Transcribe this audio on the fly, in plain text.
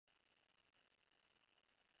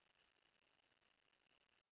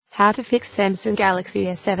How to fix Samsung Galaxy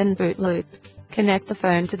S7 boot loop. Connect the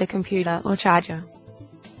phone to the computer or charger.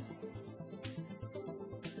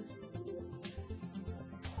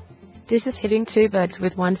 This is hitting two birds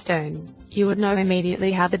with one stone. You would know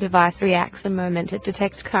immediately how the device reacts the moment it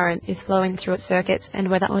detects current is flowing through its circuits and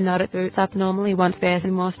whether or not it boots up normally once there's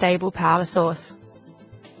a more stable power source.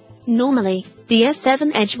 Normally, the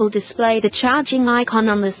S7 Edge will display the charging icon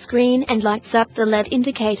on the screen and lights up the LED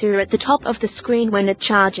indicator at the top of the screen when it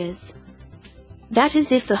charges. That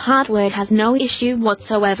is if the hardware has no issue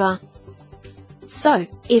whatsoever. So,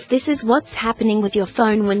 if this is what's happening with your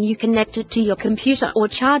phone when you connect it to your computer or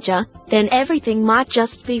charger, then everything might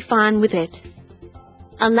just be fine with it.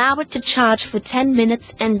 Allow it to charge for 10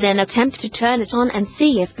 minutes and then attempt to turn it on and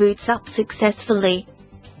see if boots up successfully.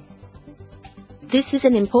 This is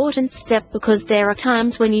an important step because there are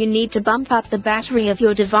times when you need to bump up the battery of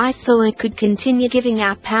your device so it could continue giving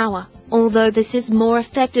out power, although this is more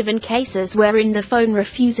effective in cases wherein the phone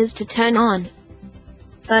refuses to turn on.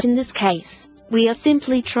 But in this case, we are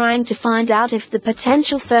simply trying to find out if the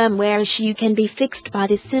potential firmware issue can be fixed by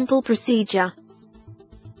this simple procedure.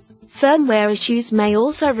 Firmware issues may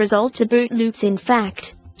also result to boot loops. In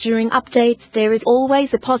fact, during updates there is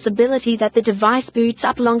always a possibility that the device boots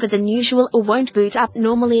up longer than usual or won't boot up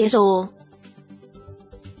normally at all.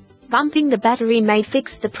 Bumping the battery may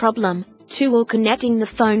fix the problem, too, or connecting the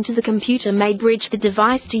phone to the computer may bridge the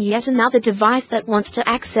device to yet another device that wants to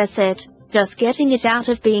access it, thus getting it out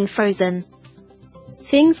of being frozen.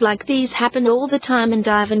 Things like these happen all the time and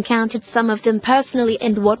I've encountered some of them personally,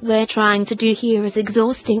 and what we're trying to do here is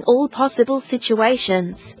exhausting all possible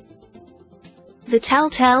situations. The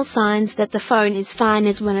telltale signs that the phone is fine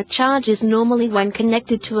is when it charges normally when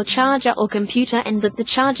connected to a charger or computer and that the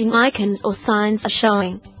charging icons or signs are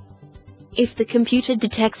showing. If the computer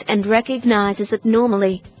detects and recognizes it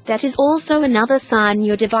normally, that is also another sign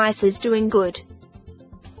your device is doing good.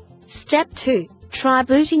 Step 2. Try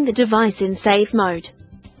booting the device in safe mode.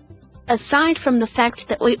 Aside from the fact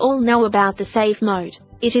that we all know about the safe mode,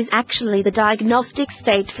 it is actually the diagnostic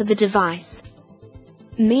state for the device.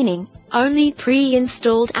 Meaning, only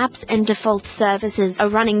pre-installed apps and default services are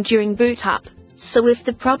running during boot up, so if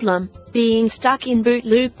the problem, being stuck in boot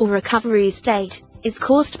loop or recovery state, is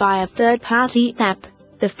caused by a third-party app,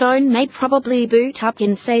 the phone may probably boot up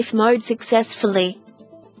in safe mode successfully.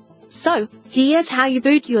 So, here's how you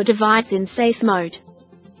boot your device in safe mode.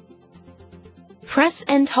 Press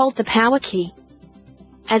and hold the power key.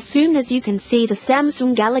 As soon as you can see the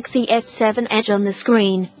Samsung Galaxy S7 Edge on the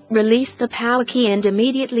screen, release the power key and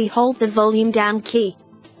immediately hold the volume down key.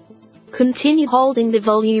 Continue holding the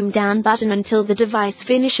volume down button until the device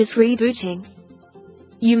finishes rebooting.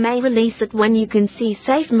 You may release it when you can see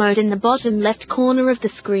safe mode in the bottom left corner of the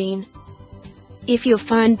screen. If your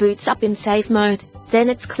phone boots up in safe mode, then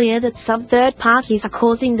it's clear that some third parties are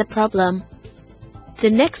causing the problem. The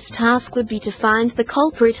next task would be to find the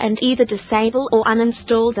culprit and either disable or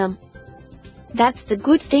uninstall them. That's the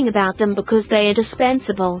good thing about them, because they are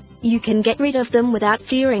dispensable. You can get rid of them without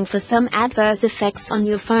fearing for some adverse effects on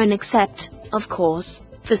your phone, except, of course,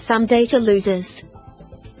 for some data losers.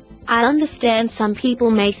 I understand some people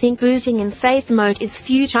may think booting in safe mode is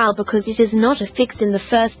futile because it is not a fix in the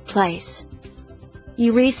first place.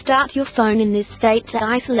 You restart your phone in this state to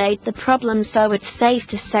isolate the problem, so it's safe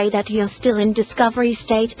to say that you're still in discovery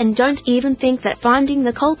state, and don't even think that finding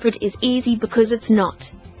the culprit is easy, because it's not.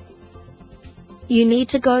 You need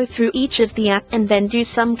to go through each of the apps and then do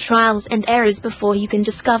some trials and errors before you can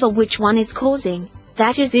discover which one is causing,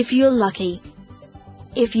 that is if you're lucky.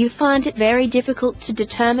 If you find it very difficult to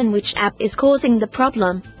determine which app is causing the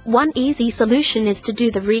problem, one easy solution is to do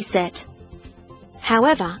the reset.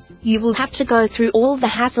 However, you will have to go through all the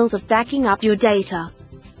hassles of backing up your data.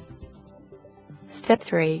 Step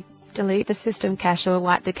 3. Delete the system cache or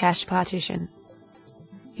wipe the cache partition.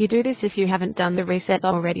 You do this if you haven't done the reset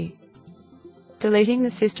already. Deleting the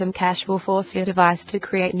system cache will force your device to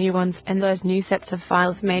create new ones, and those new sets of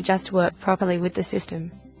files may just work properly with the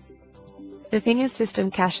system. The thing is,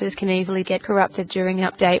 system caches can easily get corrupted during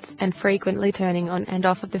updates, and frequently turning on and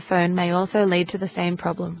off of the phone may also lead to the same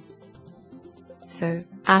problem. So,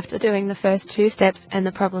 after doing the first two steps and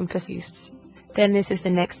the problem persists, then this is the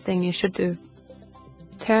next thing you should do.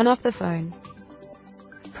 Turn off the phone.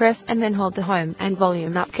 Press and then hold the home and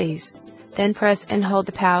volume up keys. Then press and hold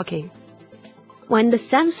the power key. When the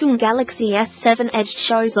Samsung Galaxy S7 Edge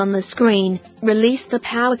shows on the screen, release the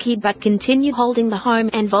power key but continue holding the home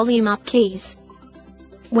and volume up keys.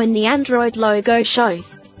 When the Android logo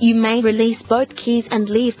shows, you may release both keys and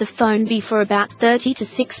leave the phone be for about 30 to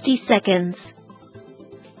 60 seconds.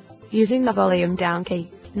 Using the volume down key,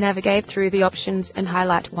 Navigate through the options and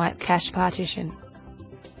highlight Wipe Cache Partition.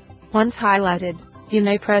 Once highlighted, you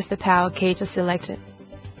may press the power key to select it.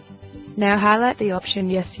 Now highlight the option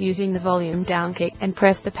Yes using the volume down key and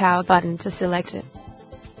press the power button to select it.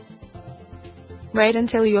 Wait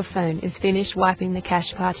until your phone is finished wiping the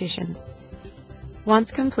cache partition.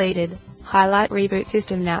 Once completed, highlight Reboot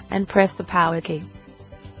System Now and press the power key.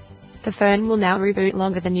 The phone will now reboot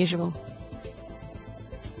longer than usual.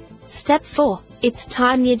 Step 4. It's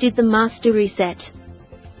time you did the master reset.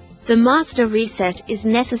 The master reset is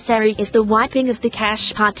necessary if the wiping of the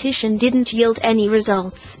cache partition didn't yield any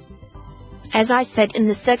results. As I said in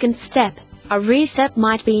the second step, a reset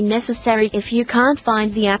might be necessary if you can't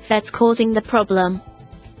find the app that's causing the problem.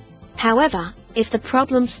 However, if the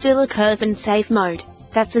problem still occurs in safe mode,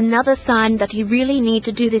 that's another sign that you really need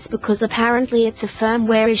to do this because apparently it's a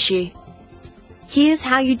firmware issue. Here's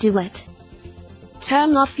how you do it.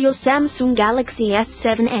 Turn off your Samsung Galaxy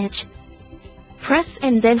S7 Edge. Press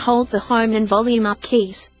and then hold the home and volume up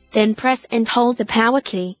keys, then press and hold the power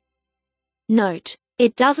key. Note,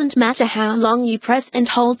 it doesn't matter how long you press and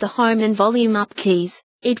hold the home and volume up keys,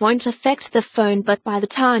 it won't affect the phone, but by the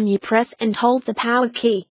time you press and hold the power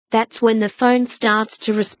key, that's when the phone starts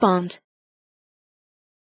to respond.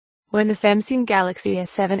 When the Samsung Galaxy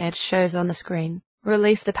S7 Edge shows on the screen,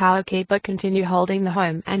 release the power key but continue holding the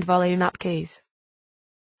home and volume up keys.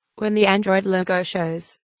 When the Android logo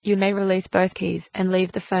shows, you may release both keys and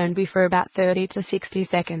leave the phone be for about 30 to 60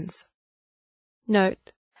 seconds. Note,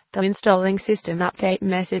 the installing system update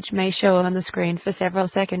message may show on the screen for several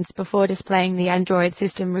seconds before displaying the Android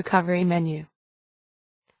system recovery menu.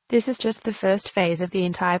 This is just the first phase of the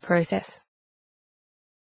entire process.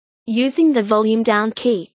 Using the volume down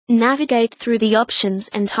key, navigate through the options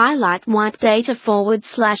and highlight Wipe Data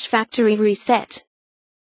 /Factory Reset.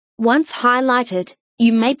 Once highlighted,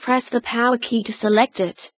 you may press the power key to select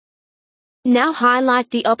it. Now highlight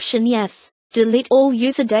the option Yes, delete all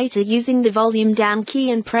user data using the volume down key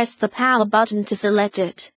and press the power button to select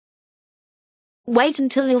it. Wait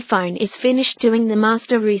until your phone is finished doing the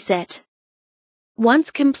master reset. Once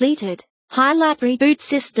completed, highlight Reboot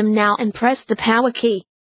System Now and press the power key.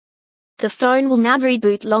 The phone will now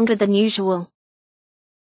reboot longer than usual.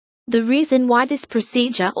 The reason why this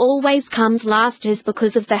procedure always comes last is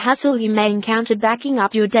because of the hassle you may encounter backing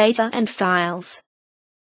up your data and files.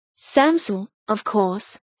 Samsung, of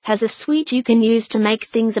course, has a suite you can use to make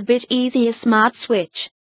things a bit easier. Smart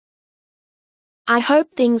Switch. I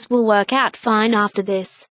hope things will work out fine after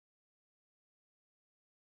this.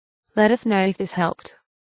 Let us know if this helped.